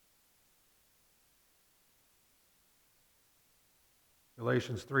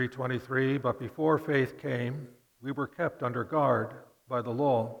Galatians 3:23, but before faith came, we were kept under guard by the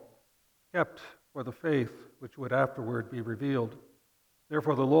law, kept for the faith which would afterward be revealed.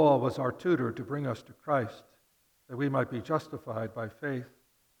 Therefore the law was our tutor to bring us to Christ, that we might be justified by faith.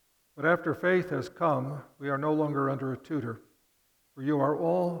 But after faith has come, we are no longer under a tutor, for you are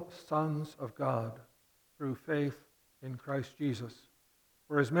all sons of God through faith in Christ Jesus.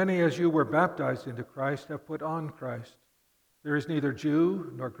 For as many as you were baptized into Christ have put on Christ. There is neither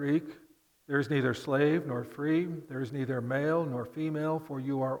Jew nor Greek, there is neither slave nor free, there is neither male nor female, for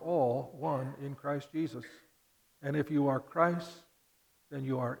you are all one in Christ Jesus. And if you are Christ, then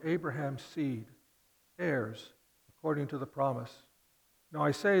you are Abraham's seed, heirs according to the promise. Now I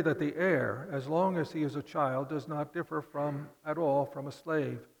say that the heir, as long as he is a child, does not differ at all from a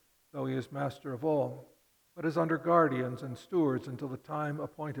slave, though he is master of all, but is under guardians and stewards until the time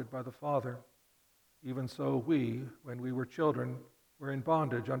appointed by the Father. Even so we, when we were children, were in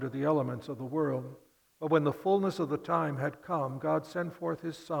bondage under the elements of the world. But when the fullness of the time had come, God sent forth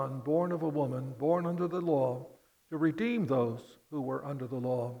his Son, born of a woman, born under the law, to redeem those who were under the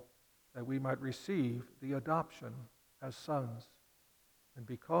law, that we might receive the adoption as sons. And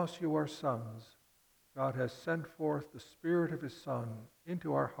because you are sons, God has sent forth the Spirit of his Son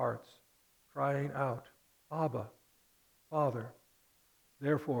into our hearts, crying out, Abba, Father.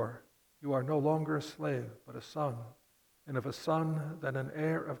 Therefore, you are no longer a slave, but a son, and if a son, then an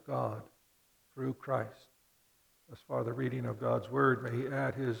heir of God through Christ. As far the reading of God's word, may he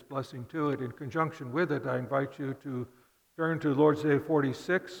add his blessing to it. In conjunction with it, I invite you to turn to Lord's Day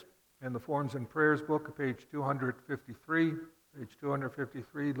 46 in the Forms and Prayers book, page 253. Page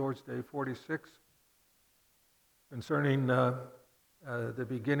 253, Lord's Day 46, concerning the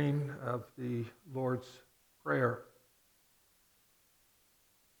beginning of the Lord's Prayer.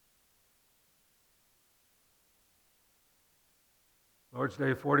 Lord's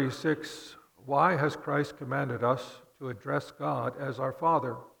Day 46, why has Christ commanded us to address God as our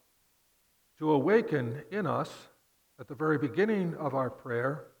Father? To awaken in us, at the very beginning of our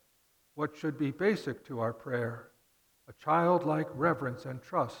prayer, what should be basic to our prayer, a childlike reverence and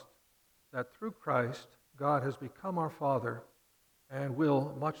trust that through Christ, God has become our Father and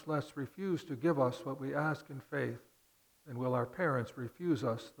will much less refuse to give us what we ask in faith than will our parents refuse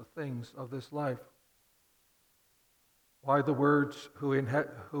us the things of this life. Why the words, who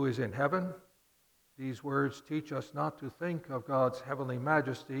is in heaven? These words teach us not to think of God's heavenly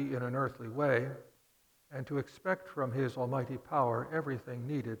majesty in an earthly way and to expect from his almighty power everything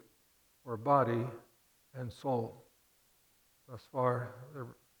needed for body and soul. Thus far, the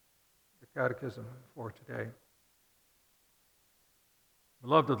catechism for today.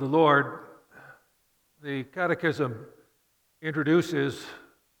 Beloved of the Lord, the catechism introduces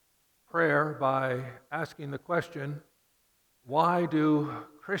prayer by asking the question, why do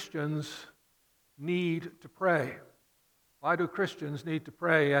Christians need to pray? Why do Christians need to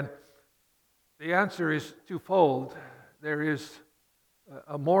pray? And the answer is twofold. There is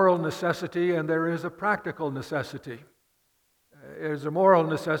a moral necessity and there is a practical necessity. There's a moral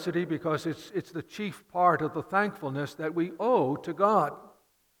necessity because it's the chief part of the thankfulness that we owe to God.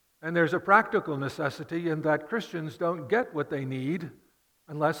 And there's a practical necessity in that Christians don't get what they need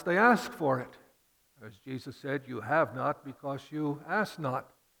unless they ask for it. As Jesus said, you have not because you ask not.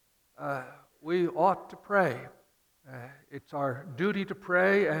 We ought to pray. It's our duty to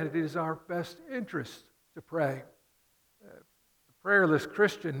pray, and it is our best interest to pray. The prayerless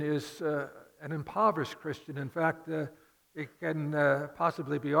Christian is an impoverished Christian. In fact, it can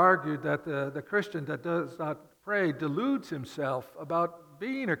possibly be argued that the Christian that does not pray deludes himself about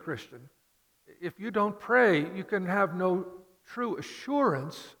being a Christian. If you don't pray, you can have no true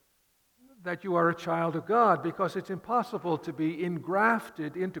assurance that you are a child of God, because it's impossible to be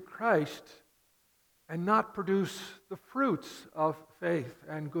engrafted into Christ and not produce the fruits of faith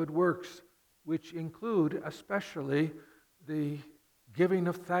and good works, which include especially the giving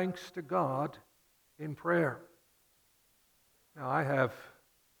of thanks to God in prayer. Now, I have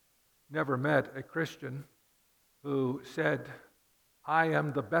never met a Christian who said, I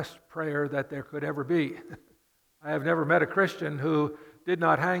am the best prayer that there could ever be. I have never met a Christian who did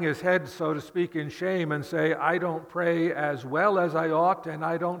not hang his head, so to speak, in shame and say, I don't pray as well as I ought, and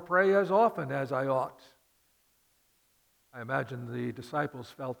I don't pray as often as I ought. I imagine the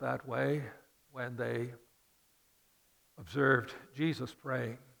disciples felt that way when they observed Jesus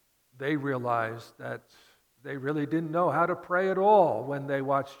praying. They realized that they really didn't know how to pray at all when they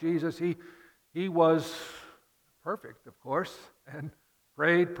watched Jesus. He was perfect, of course, and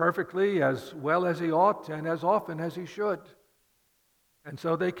prayed perfectly as well as he ought and as often as he should. And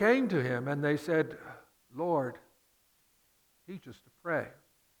so they came to him and they said, Lord, teach us to pray,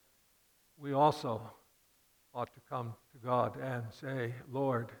 we also ought to come to God and say,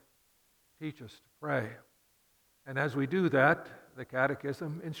 Lord, teach us to pray. And as we do that, the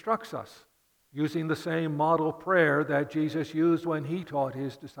Catechism instructs us, using the same model prayer that Jesus used when he taught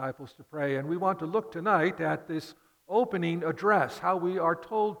his disciples to pray. And we want to look tonight at this opening address, how we are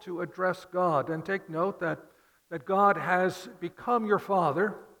told to address God. And take note that God has become your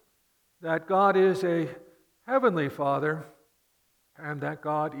Father, that God is a heavenly Father, and that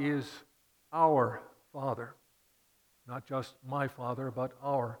God is our Father. Not just my Father, but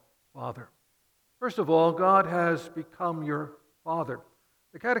our Father. First of all, God has become your Father.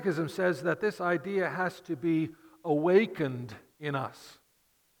 The Catechism says that this idea has to be awakened in us.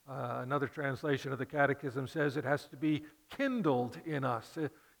 Another translation of the Catechism says it has to be kindled in us.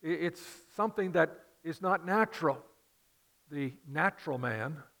 It's something that is not natural. The natural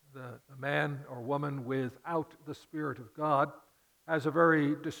man, the man or woman without the Spirit of God, has a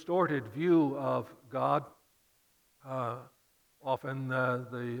very distorted view of God. Often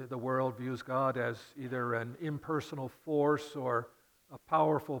the world views God as either an impersonal force or a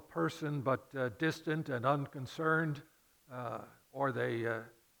powerful person, but distant and unconcerned, or they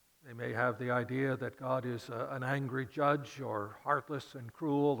may have the idea that God is an angry judge, or heartless and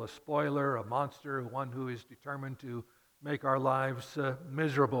cruel, a spoiler, a monster, one who is determined to make our lives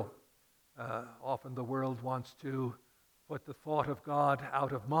miserable. Often the world wants to put the thought of God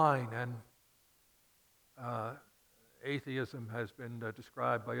out of mind, and atheism has been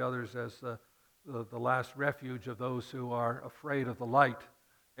described by others as the last refuge of those who are afraid of the light.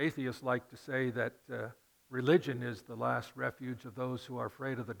 Atheists like to say that religion is the last refuge of those who are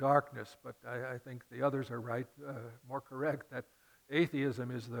afraid of the darkness, but I think the others are right, more correct, that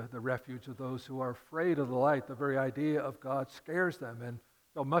atheism is the refuge of those who are afraid of the light. The very idea of God scares them, and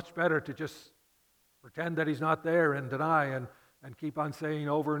so much better to just pretend that he's not there and deny and keep on saying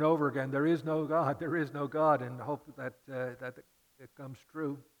over and over again, there is no God, there is no God, and hope that it comes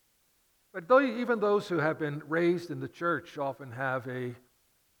true. But even those who have been raised in the church often have a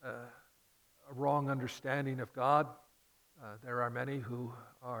wrong understanding of God. There are many who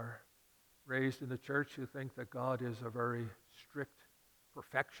are raised in the church who think that God is a very strict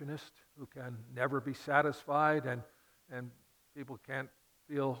perfectionist who can never be satisfied, and people can't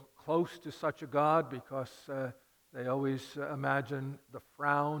feel close to such a God because they always imagine the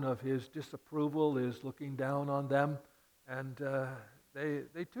frown of his disapproval is looking down on them, and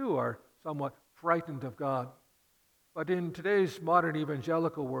they too are somewhat frightened of God. But in today's modern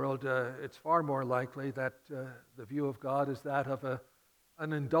evangelical world, it's far more likely that the view of God is that of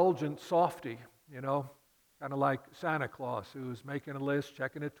an indulgent softy, kind of like Santa Claus, who's making a list,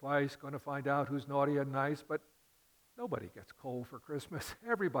 checking it twice, going to find out who's naughty and nice, but nobody gets coal for Christmas.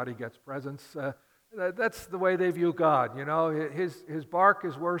 Everybody gets presents. That's the way they view God. His bark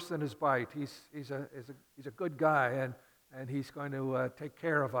is worse than his bite. He's a good guy, and he's going to take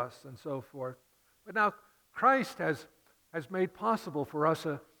care of us and so forth. But now Christ has made possible for us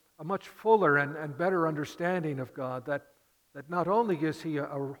a much fuller and better understanding of God, that not only is he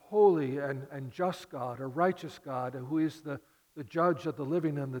a holy and just God, a righteous God, who is the judge of the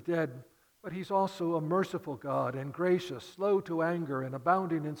living and the dead, but he's also a merciful God and gracious, slow to anger, and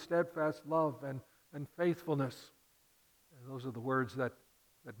abounding in steadfast love and faithfulness. And those are the words that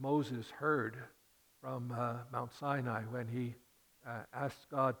Moses heard from Mount Sinai when he asked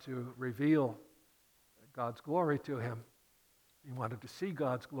God to reveal God's glory to him. He wanted to see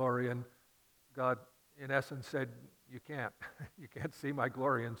God's glory, and God, in essence, said, you can't. You can't see my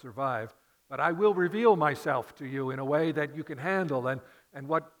glory and survive, but I will reveal myself to you in a way that you can handle. And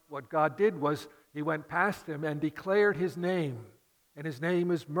what God did was he went past him and declared his name. And his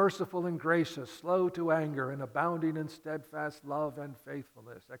name is merciful and gracious, slow to anger, and abounding in steadfast love and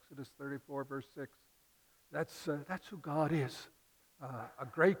faithfulness. Exodus 34, verse 6. That's who God is. A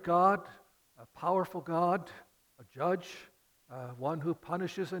great God, a powerful God, a judge, one who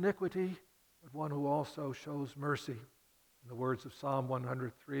punishes iniquity, but one who also shows mercy. In the words of Psalm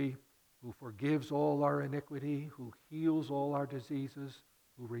 103, who forgives all our iniquity, who heals all our diseases,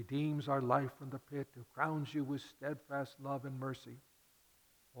 who redeems our life from the pit, who crowns you with steadfast love and mercy.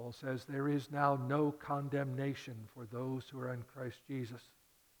 Paul says, there is now no condemnation for those who are in Christ Jesus.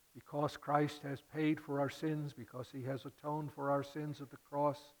 Because Christ has paid for our sins, because he has atoned for our sins at the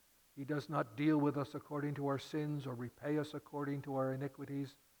cross, he does not deal with us according to our sins or repay us according to our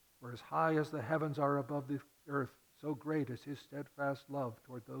iniquities. For as high as the heavens are above the earth, so great is his steadfast love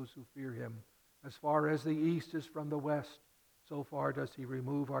toward those who fear him. As far as the east is from the west, so far does he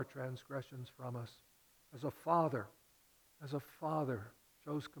remove our transgressions from us. As a father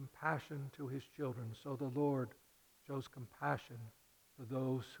shows compassion to his children, so the Lord shows compassion for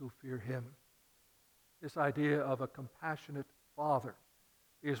those who fear him. This idea of a compassionate Father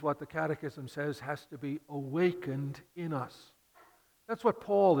is what the Catechism says has to be awakened in us. That's what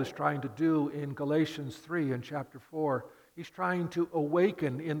Paul is trying to do in Galatians 3 and chapter 4. He's trying to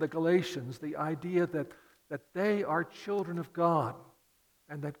awaken in the Galatians the idea that they are children of God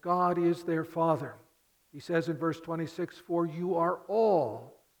and that God is their Father. He says in verse 26, "For you are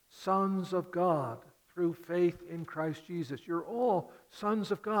all sons of God through faith in Christ Jesus." You're all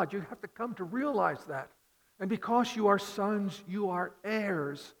sons of God. You have to come to realize that. And because you are sons, you are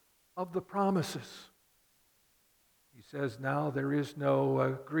heirs of the promises. He says, "Now there is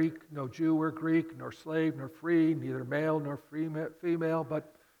no Greek, no Jew or Greek, nor slave nor free, neither male nor female,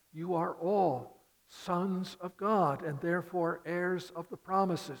 but you are all sons of God and therefore heirs of the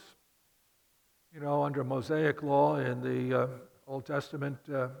promises." You know, under Mosaic law in the Old Testament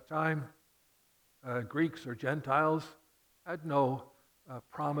time, Greeks or Gentiles had no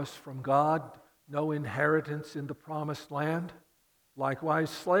promise from God, no inheritance in the promised land.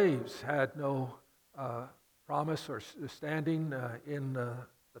 Likewise, slaves had no promise or standing in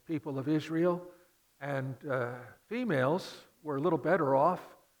the people of Israel. And females were a little better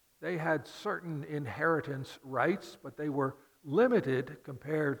off. They had certain inheritance rights, but they were limited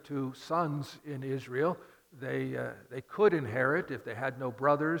compared to sons in Israel. They could inherit if they had no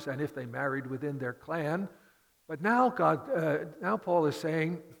brothers and if they married within their clan. But now Paul is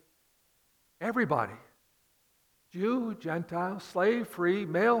saying, everybody, Jew, Gentile, slave, free,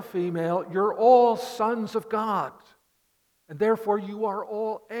 male, female, you're all sons of God, and therefore you are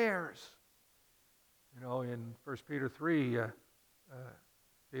all heirs. You know, in 1 Peter 3,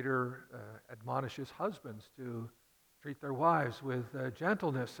 Peter admonishes husbands to treat their wives with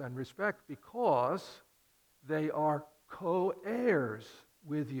gentleness and respect because they are co-heirs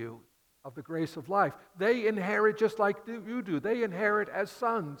with you of the grace of life. They inherit just like you do. They inherit as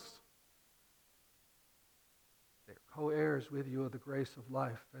sons. They're co-heirs with you of the grace of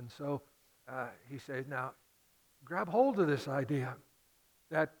life. And so he says, now, grab hold of this idea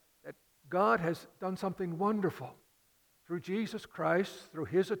that God has done something wonderful through Jesus Christ, through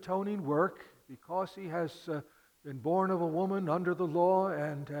his atoning work, because he has been born of a woman under the law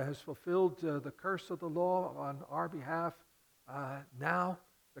and has fulfilled the curse of the law on our behalf. Now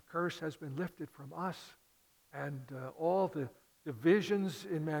the curse has been lifted from us, and all the divisions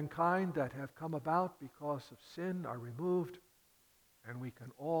in mankind that have come about because of sin are removed, and we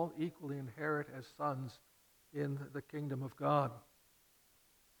can all equally inherit as sons in the kingdom of God.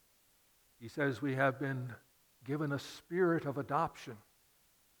 He says we have been given a spirit of adoption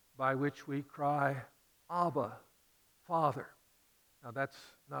by which we cry, Abba, Father. Now that's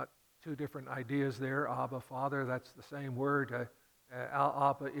not two different ideas there. Abba, Father, that's the same word.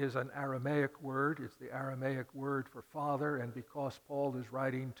 Abba is an Aramaic word. It's the Aramaic word for father, and because Paul is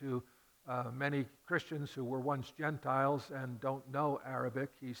writing to many Christians who were once Gentiles and don't know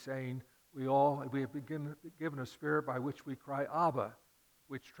Arabic, he's saying we have been given a spirit by which we cry Abba,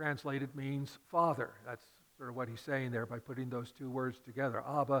 which translated means father. That's sort of what he's saying there by putting those two words together.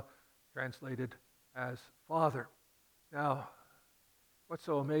 Abba, translated as father. Now, what's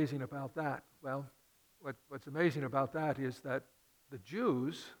so amazing about that? Well, what's amazing about that is that the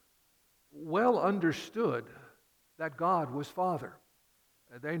Jews well understood that God was Father.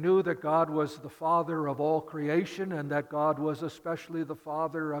 They knew that God was the Father of all creation and that God was especially the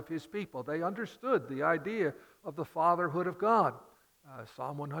Father of his people. They understood the idea of the fatherhood of God.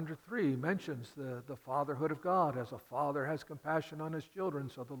 Psalm 103 mentions the fatherhood of God. As a father has compassion on his children,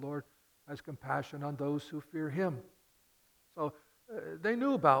 so the Lord has compassion on those who fear him. So they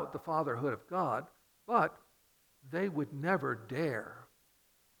knew about the fatherhood of God, but they would never dare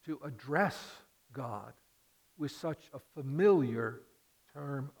to address God with such a familiar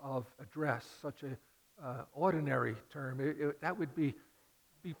term of address, such an ordinary term. That would be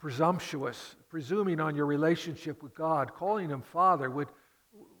presumptuous. Presuming on your relationship with God, calling him Father would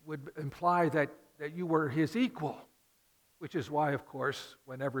imply that you were his equal, which is why, of course,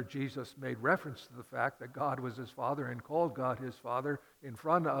 whenever Jesus made reference to the fact that God was his Father and called God his Father in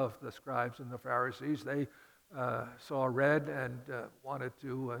front of the scribes and the Pharisees, they saw red and wanted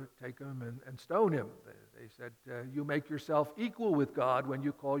to take him and stone him. They said, you make yourself equal with God when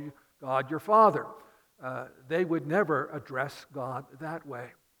you call God your Father. They would never address God that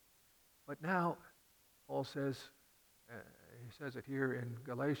way. But now, Paul says, he says it here in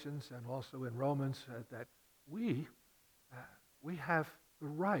Galatians and also in Romans, that we have the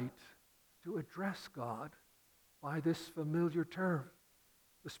right to address God by this familiar term.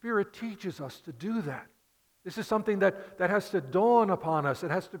 The Spirit teaches us to do that. This is something that has to dawn upon us.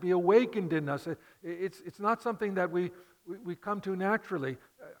 It has to be awakened in us. It's not something that we come to naturally.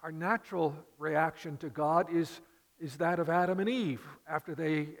 Our natural reaction to God is that of Adam and Eve after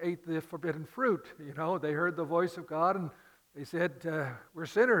they ate the forbidden fruit. You know, they heard the voice of God and they said, we're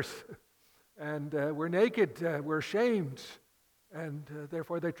sinners and we're naked, we're ashamed. And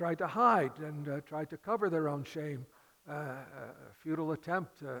therefore they tried to hide and tried to cover their own shame. A futile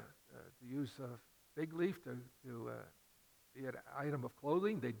attempt to use a fig leaf to be an item of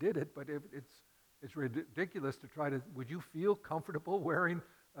clothing. They did it, but it's ridiculous to try to. Would you feel comfortable wearing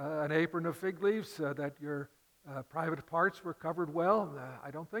an apron of fig leaves that your private parts were covered well?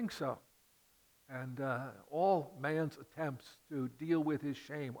 I don't think so. And all man's attempts to deal with his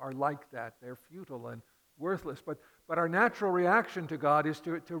shame are like that. They're futile and worthless. But our natural reaction to God is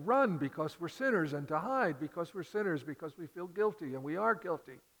to run because we're sinners and to hide because we're sinners, because we feel guilty, and we are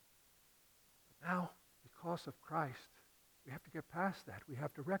guilty. But now, because of Christ, we have to get past that. We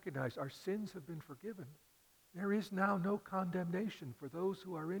have to recognize our sins have been forgiven. There is now no condemnation for those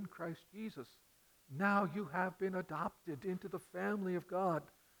who are in Christ Jesus. Now you have been adopted into the family of God,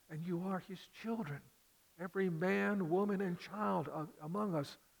 and you are his children. Every man, woman, and child among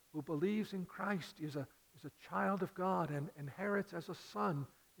us who believes in Christ is a child of God and inherits as a son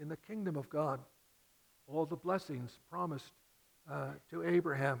in the kingdom of God all the blessings promised to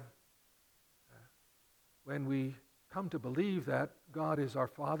Abraham. When we come to believe that God is our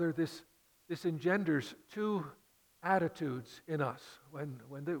Father, this engenders two attitudes in us.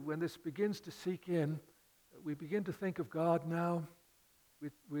 When this begins to seek in, we begin to think of God now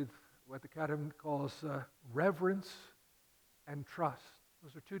with what the Catechism calls reverence and trust.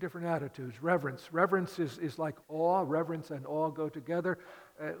 Those are two different attitudes. Reverence is like awe. Reverence and awe go together.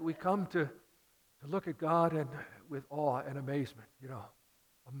 We come to look at God and with awe and amazement. You know,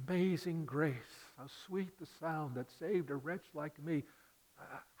 amazing grace. How sweet the sound that saved a wretch like me.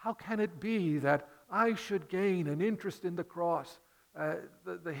 How can it be that I should gain an interest in the cross?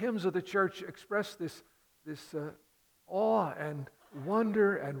 The hymns of the church express this awe and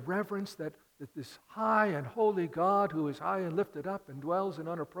wonder and reverence that this high and holy God, who is high and lifted up and dwells in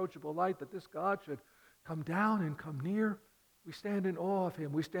unapproachable light, that this God should come down and come near. We stand in awe of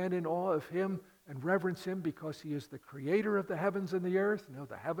him. We stand in awe of him and reverence him because he is the creator of the heavens and the earth. You know,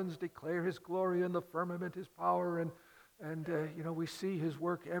 the heavens declare his glory and the firmament his power, and we see his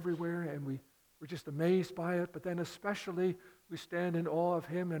work everywhere, and we're just amazed by it. But then especially we stand in awe of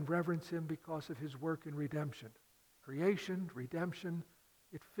him and reverence him because of his work in redemption. Creation, redemption,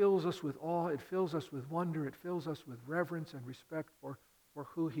 it fills us with awe, it fills us with wonder, it fills us with reverence and respect for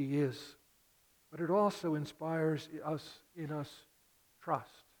who he is. But it also inspires in us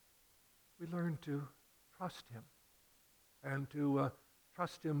trust. We learn to trust him and to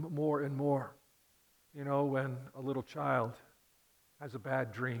trust him more and more. You know, when a little child has a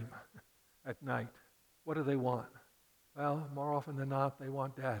bad dream at night, what do they want? Well, more often than not, they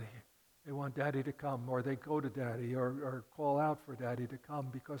want daddy. They want daddy to come, or they go to daddy or call out for daddy to come,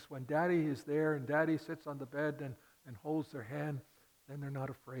 because when daddy is there and daddy sits on the bed and holds their hand, then they're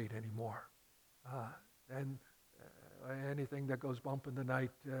not afraid anymore. And anything that goes bump in the night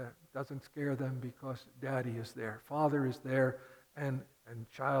doesn't scare them because daddy is there. Father is there, and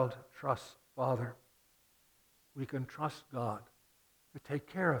child trusts father. We can trust God to take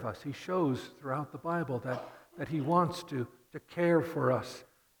care of us. He shows throughout the Bible that he wants to care for us.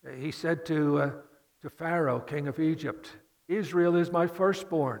 He said to Pharaoh, king of Egypt, Israel is my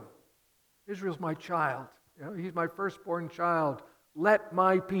firstborn. Israel's my child. You know, he's my firstborn child. Let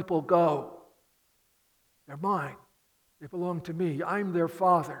my people go. They're mine. They belong to me. I'm their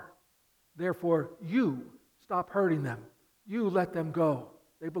father. Therefore, you stop hurting them. You let them go.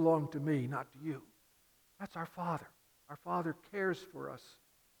 They belong to me, not to you. That's our Father. Our Father cares for us.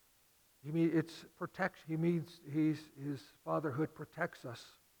 His fatherhood protects us.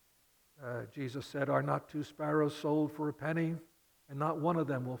 Jesus said, "Are not two sparrows sold for a penny? And not one of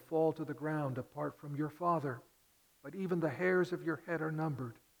them will fall to the ground apart from your Father. But even the hairs of your head are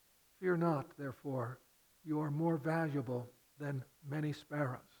numbered. Fear not, therefore, you are more valuable than many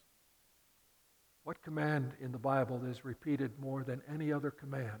sparrows." What command in the Bible is repeated more than any other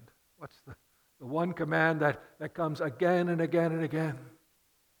command? What's the one command that comes again and again and again?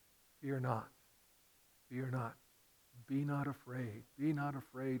 Fear not. Fear not. Be not afraid. Be not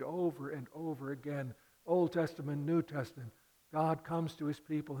afraid. Over and over again. Old Testament, New Testament. God comes to his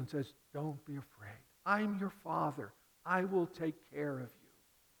people and says, don't be afraid. I'm your Father. I will take care of you.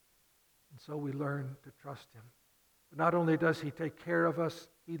 And so we learn to trust him. But not only does he take care of us,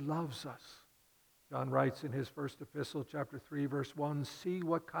 he loves us. John writes in his first epistle, chapter 3, verse 1, "See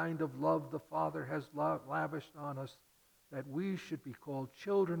what kind of love the Father has lavished on us, that we should be called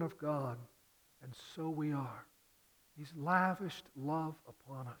children of God, and so we are." He's lavished love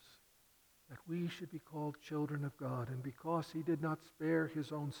upon us, that we should be called children of God. And because he did not spare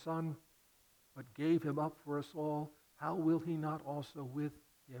his own Son, but gave him up for us all, how will he not also with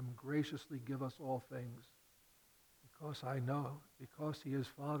him graciously give us all things? Because I know, because he is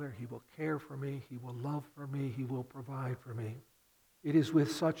Father, he will care for me, he will love for me, he will provide for me. It is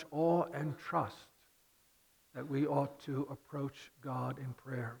with such awe and trust that we ought to approach God in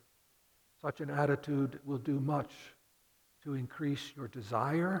prayer. Such an attitude will do much to increase your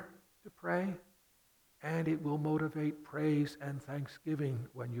desire to pray, and it will motivate praise and thanksgiving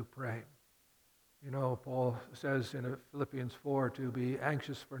when you pray. You know, Paul says in Philippians 4 to be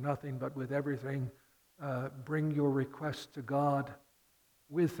anxious for nothing, but with everything, bring your requests to God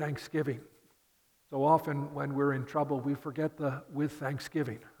with thanksgiving. So often when we're in trouble, we forget the with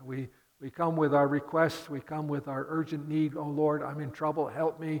thanksgiving. We come with our requests, we come with our urgent need. Oh Lord, I'm in trouble,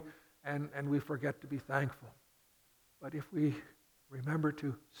 help me, and we forget to be thankful. But if we remember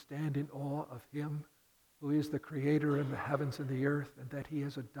to stand in awe of him who is the creator of the heavens and the earth, and that he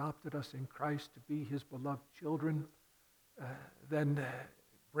has adopted us in Christ to be his beloved children, then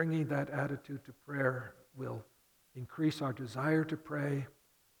bringing that attitude to prayer will increase our desire to pray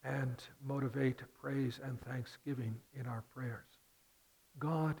and motivate praise and thanksgiving in our prayers.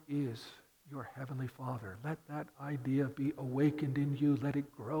 God is your heavenly Father. Let that idea be awakened in you. Let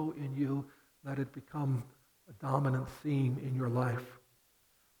it grow in you. Let it become a dominant theme in your life.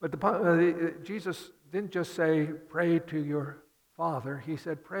 But Jesus didn't just say, pray to your Father. He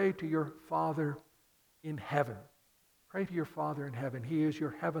said, pray to your Father in heaven. Pray to your Father in heaven. He is your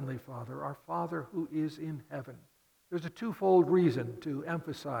heavenly Father, our Father who is in heaven. There's a twofold reason to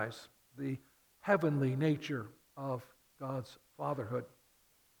emphasize the heavenly nature of God's fatherhood.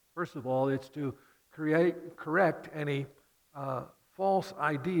 First of all, it's to correct any false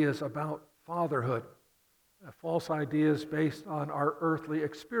ideas about fatherhood, false ideas based on our earthly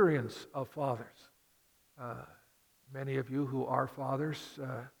experience of fathers. Many of you who are fathers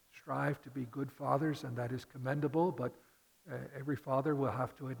strive to be good fathers, and that is commendable, but every father will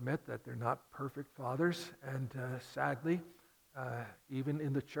have to admit that they're not perfect fathers, and sadly, even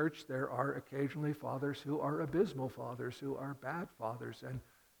in the church, there are occasionally fathers who are abysmal fathers, who are bad fathers,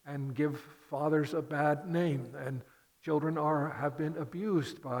 and give fathers a bad name, and children have been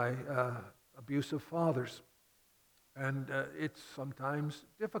abused by abusive fathers. And it's sometimes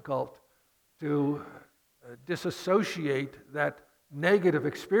difficult to disassociate that negative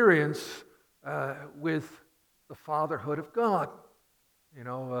experience with the fatherhood of God. You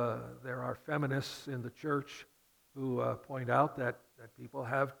know, there are feminists in the church who point out that people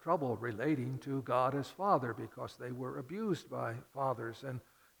have trouble relating to God as Father because they were abused by fathers.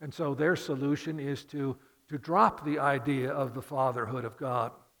 And so their solution is to drop the idea of the fatherhood of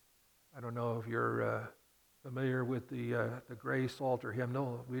God. I don't know if you're familiar with the Gray Psalter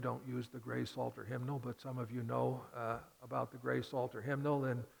hymnal. We don't use the Gray Psalter hymnal, but some of you know about the Gray Psalter hymnal.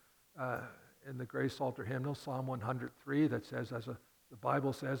 And in the Gray Psalter hymnal, Psalm 103, that says, the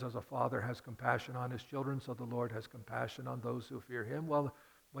Bible says, as a father has compassion on his children, so the Lord has compassion on those who fear him. Well,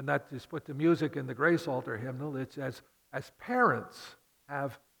 when that is put to music in the Gray Psalter hymnal, it says, as parents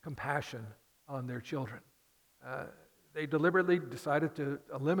have compassion on their children. They deliberately decided to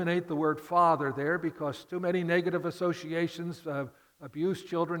eliminate the word father there because too many negative associations, abused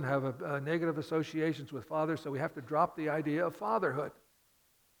children have negative associations with fathers, so we have to drop the idea of fatherhood.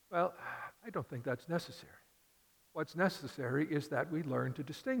 Well, I don't think that's necessary. What's necessary is that we learn to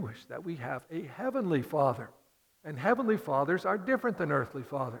distinguish, that we have a heavenly Father, and heavenly fathers are different than earthly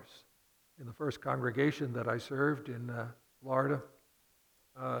fathers. In the first congregation that I served in Florida,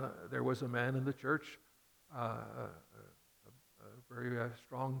 there was a man in the church, a very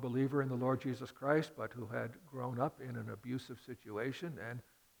strong believer in the Lord Jesus Christ, but who had grown up in an abusive situation. And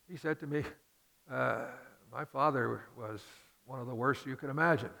he said to me, my father was one of the worst you could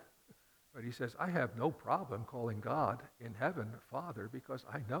imagine. But he says, I have no problem calling God in heaven Father because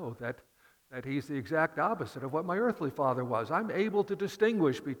I know that he's the exact opposite of what my earthly father was. I'm able to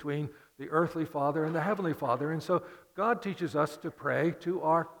distinguish between the earthly father and the heavenly Father. And so God teaches us to pray to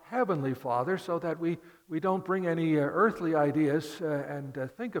our heavenly Father so that we don't bring any earthly ideas and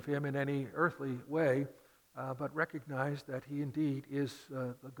think of him in any earthly way, but recognize that he indeed is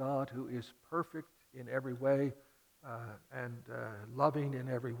the God who is perfect in every way and loving in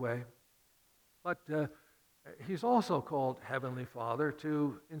every way. But he's also called Heavenly Father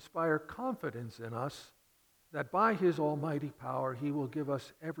to inspire confidence in us that by his almighty power he will give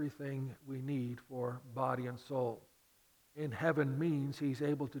us everything we need for body and soul. In heaven means he's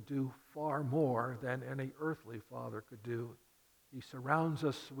able to do far more than any earthly father could do. He surrounds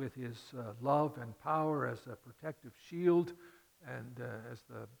us with his love and power as a protective shield, and as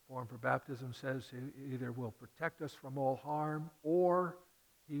the form for baptism says, he either will protect us from all harm or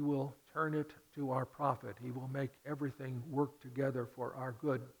he will turn it to our profit. He will make everything work together for our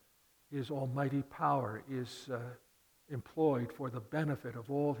good. His almighty power is employed for the benefit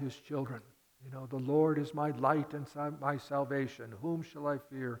of all his children. You know, the Lord is my light and my salvation. Whom shall I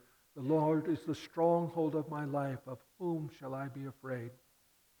fear? The Lord is the stronghold of my life. Of whom shall I be afraid?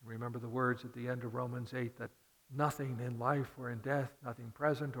 Remember the words at the end of Romans 8 that nothing in life or in death, nothing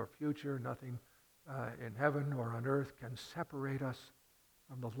present or future, nothing in heaven or on earth can separate us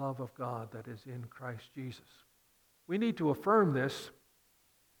from the love of God that is in Christ Jesus. We need to affirm this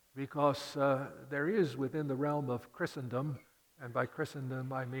because there is within the realm of Christendom, and by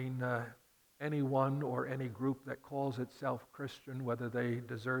Christendom I mean anyone or any group that calls itself Christian, whether they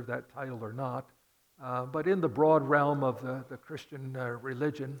deserve that title or not. But in the broad realm of the Christian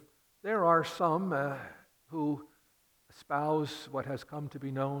religion, there are some who espouse what has come to be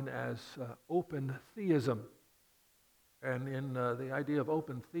known as open theism. And in the idea of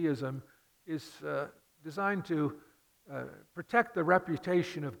open theism is designed to protect the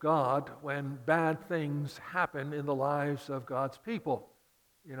reputation of God when bad things happen in the lives of God's people.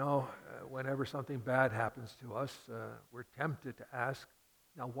 You know, whenever something bad happens to us, we're tempted to ask,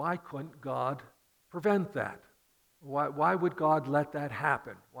 now why couldn't God prevent that? Why would God let that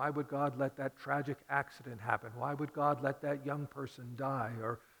happen? Why would God let that tragic accident happen? Why would God let that young person die?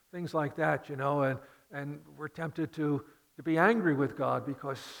 Or things like that, you know, and we're tempted to be angry with God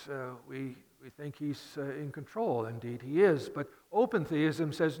because we think he's in control. Indeed, he is. But open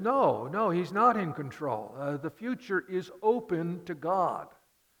theism says, no, he's not in control. The future is open to God.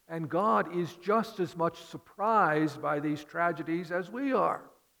 And God is just as much surprised by these tragedies as we are.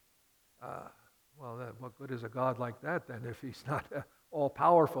 What good is a God like that then if he's not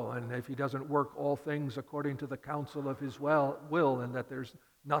all-powerful and if he doesn't work all things according to the counsel of his will and that there's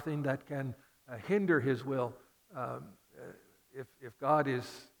nothing that can hinder his will? If God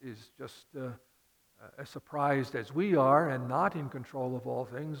is just as surprised as we are and not in control of all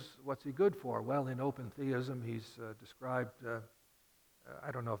things, what's he good for? Well, in open theism, he's described...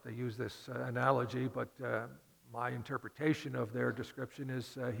 I don't know if they use this analogy, but my interpretation of their description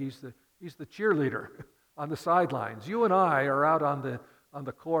is he's the cheerleader on the sidelines. You and I are out on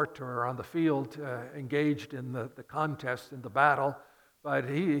the court or on the field engaged in the contest, in the battle, but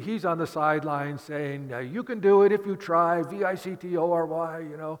he's on the sidelines saying, you can do it if you try, V-I-C-T-O-R-Y,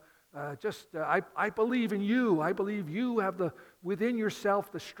 you know. I believe in you. I believe you have within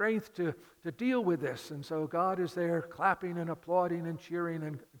yourself the strength to deal with this. And so God is there clapping and applauding and cheering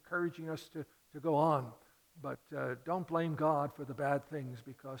and encouraging us to go on. But don't blame God for the bad things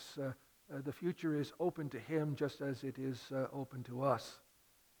because the future is open to him just as it is open to us.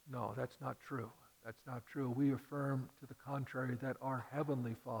 No, that's not true. That's not true. We affirm to the contrary that our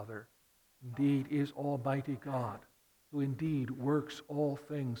Heavenly Father indeed is Almighty God, who indeed works all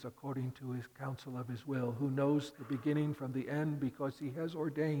things according to his counsel of his will, who knows the beginning from the end because he has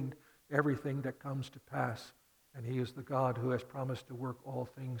ordained everything that comes to pass. And he is the God who has promised to work all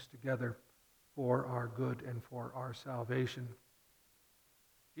things together for our good and for our salvation.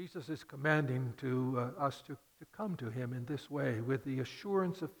 Jesus is commanding us to come to him in this way with the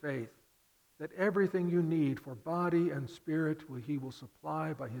assurance of faith that everything you need for body and spirit he will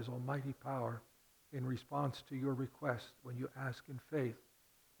supply by his almighty power in response to your request when you ask in faith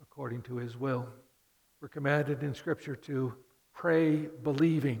according to his will. We're commanded in Scripture to pray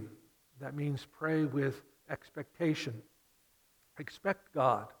believing. That means pray with expectation. Expect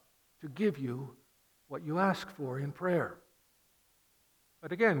God to give you what you ask for in prayer.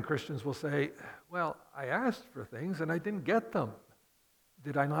 But again, Christians will say, well, I asked for things and I didn't get them.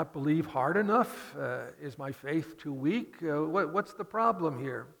 Did I not believe hard enough? Is my faith too weak? What's the problem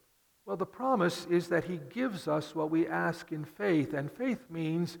here? Well, the promise is that he gives us what we ask in faith, and faith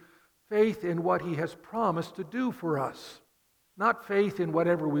means faith in what he has promised to do for us, not faith in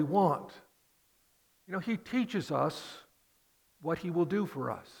whatever we want. You know, he teaches us what he will do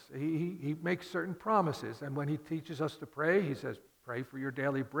for us. He makes certain promises, and when he teaches us to pray, he says, pray for your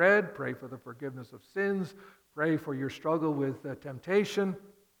daily bread, pray for the forgiveness of sins, pray for your struggle with temptation,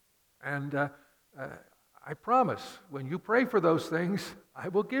 and I promise, when you pray for those things, I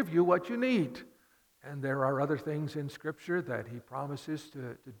will give you what you need. And there are other things in Scripture that he promises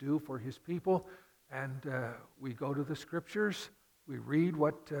to do for his people. And we go to the Scriptures, we read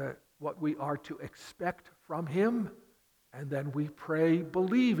what what we are to expect from him, and then we pray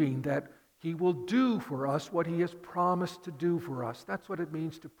believing that he will do for us what he has promised to do for us. That's what it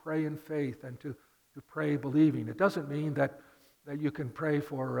means to pray in faith and to pray believing. It doesn't mean that you can pray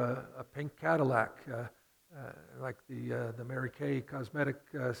for a pink Cadillac, like the Mary Kay cosmetic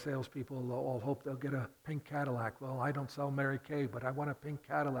salespeople all hope they'll get a pink Cadillac. Well, I don't sell Mary Kay, but I want a pink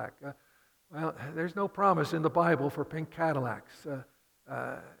Cadillac. Well, there's no promise in the Bible for pink Cadillacs.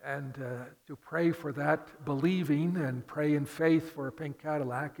 And to pray for that, believing and pray in faith for a pink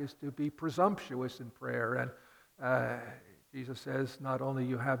Cadillac is to be presumptuous in prayer. And Jesus says, not only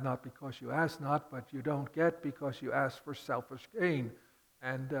you have not because you ask not, but you don't get because you ask for selfish gain.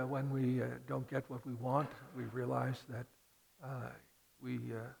 And when we don't get what we want, we realize that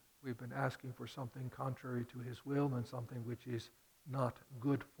we've been asking for something contrary to his will and something which is not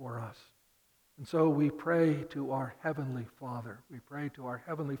good for us. And so we pray to our Heavenly Father. We pray to our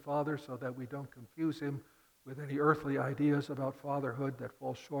Heavenly Father so that we don't confuse him with any earthly ideas about fatherhood that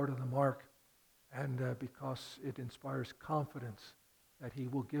fall short of the mark, and because it inspires confidence that he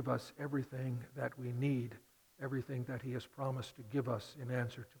will give us everything that we need, everything that he has promised to give us in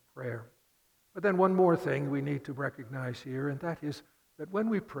answer to prayer. But then one more thing we need to recognize here, and that is that when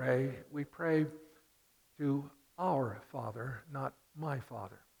we pray to our Father, not my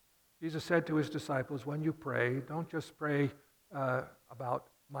Father. Jesus said to his disciples, when you pray, don't just pray about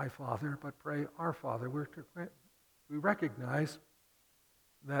my Father, but pray our Father. We recognize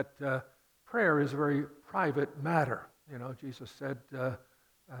that prayer is a very private matter. You know, Jesus said,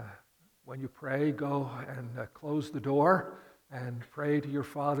 when you pray, go and close the door and pray to your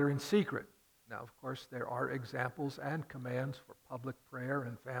Father in secret. Now, of course, there are examples and commands for public prayer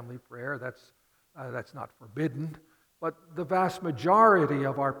and family prayer. That's not forbidden. But the vast majority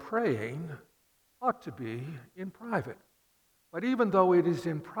of our praying ought to be in private. But even though it is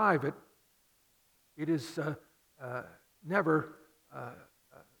in private, it is never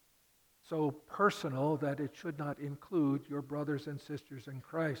so personal that it should not include your brothers and sisters in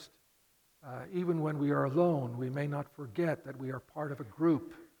Christ. Even when we are alone, we may not forget that we are part of a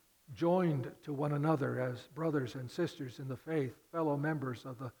group, joined to one another as brothers and sisters in the faith, fellow members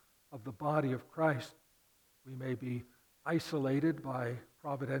of the body of Christ. We may be isolated by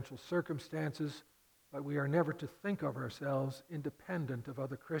providential circumstances, but we are never to think of ourselves independent of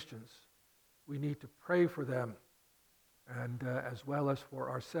other Christians. We need to pray for them, and as well as for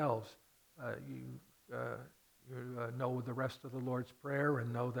ourselves. You know the rest of the Lord's Prayer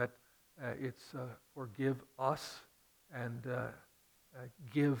and know that it's forgive us and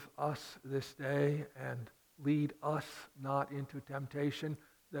give us this day and lead us not into temptation.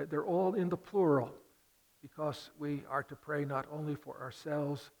 They're all in the plural, because we are to pray not only for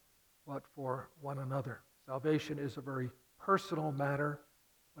ourselves, but for one another. Salvation is a very personal matter,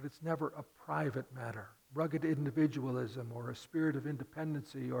 but it's never a private matter. Rugged individualism or a spirit of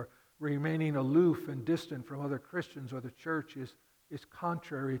independency or remaining aloof and distant from other Christians or the church is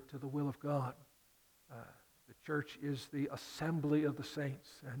contrary to the will of God. The church is the assembly of the saints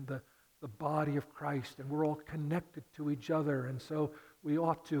and the body of Christ, and we're all connected to each other, and so we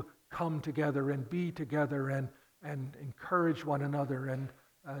ought to come together and be together and encourage one another and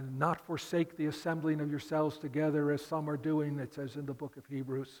not forsake the assembling of yourselves together as some are doing, it says in the book of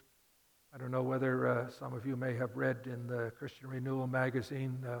Hebrews. I don't know whether some of you may have read in the Christian Renewal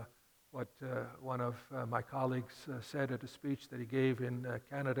magazine what one of my colleagues said at a speech that he gave in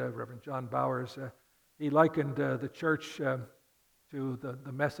Canada, Reverend John Bowers. He likened the church to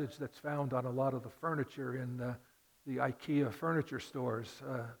the message that's found on a lot of the furniture in the IKEA furniture stores.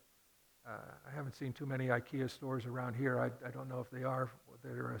 I haven't seen too many IKEA stores around here. I don't know if they are.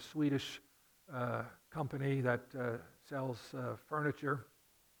 They're a Swedish company that sells furniture,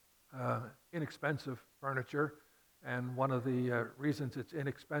 inexpensive furniture. And one of the reasons it's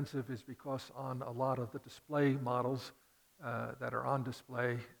inexpensive is because on a lot of the display models that are on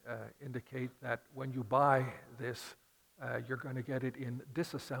display indicate that when you buy this, you're going to get it in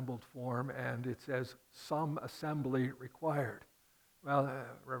disassembled form, and it says some assembly required. Well,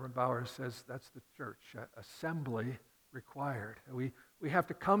 Reverend Bowers says that's the church, assembly required. We have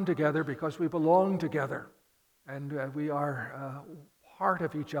to come together because we belong together, and we are part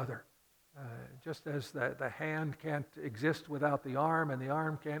of each other. Just as the hand can't exist without the arm, and the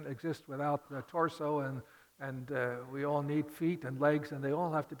arm can't exist without the torso, and we all need feet and legs, and they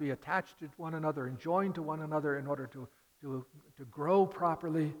all have to be attached to one another and joined to one another in order to grow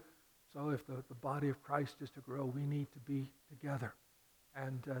properly. So if the body of Christ is to grow, we need to be together.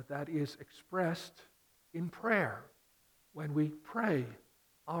 And that is expressed in prayer. When we pray,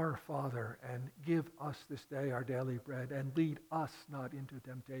 Our Father, and give us this day our daily bread, and lead us not into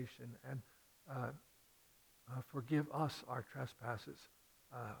temptation, and forgive us our trespasses.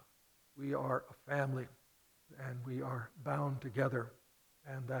 We are a family, and we are bound together,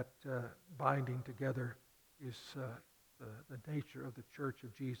 and that binding together is the nature of the Church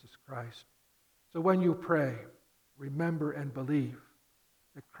of Jesus Christ. So when you pray, remember and believe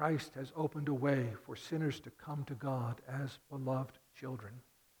that Christ has opened a way for sinners to come to God as beloved children.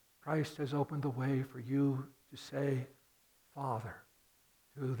 Christ has opened the way for you to say, Father,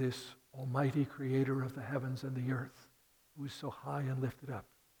 to this almighty creator of the heavens and the earth, who is so high and lifted up.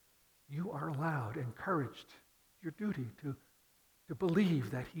 You are allowed, encouraged, your duty to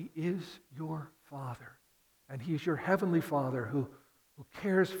believe that he is your Father. And he's your heavenly Father who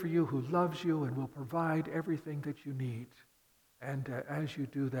cares for you, who loves you, and will provide everything that you need. And as you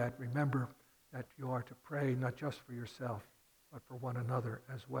do that, remember that you are to pray not just for yourself, but for one another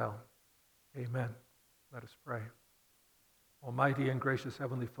as well. Amen. Let us pray. Almighty and gracious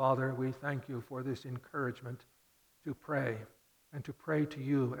Heavenly Father, we thank you for this encouragement to pray, and to pray to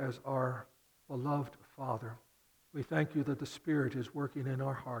you as our beloved Father. We thank you that the Spirit is working in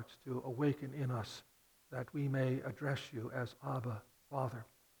our hearts to awaken in us that we may address you as Abba, Father,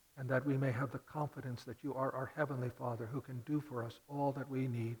 and that we may have the confidence that you are our Heavenly Father who can do for us all that we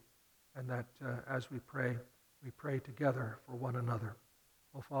need, and that as we pray together for one another.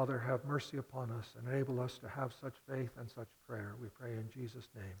 Oh, Father, have mercy upon us and enable us to have such faith and such prayer. We pray in Jesus'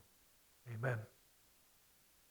 name. Amen.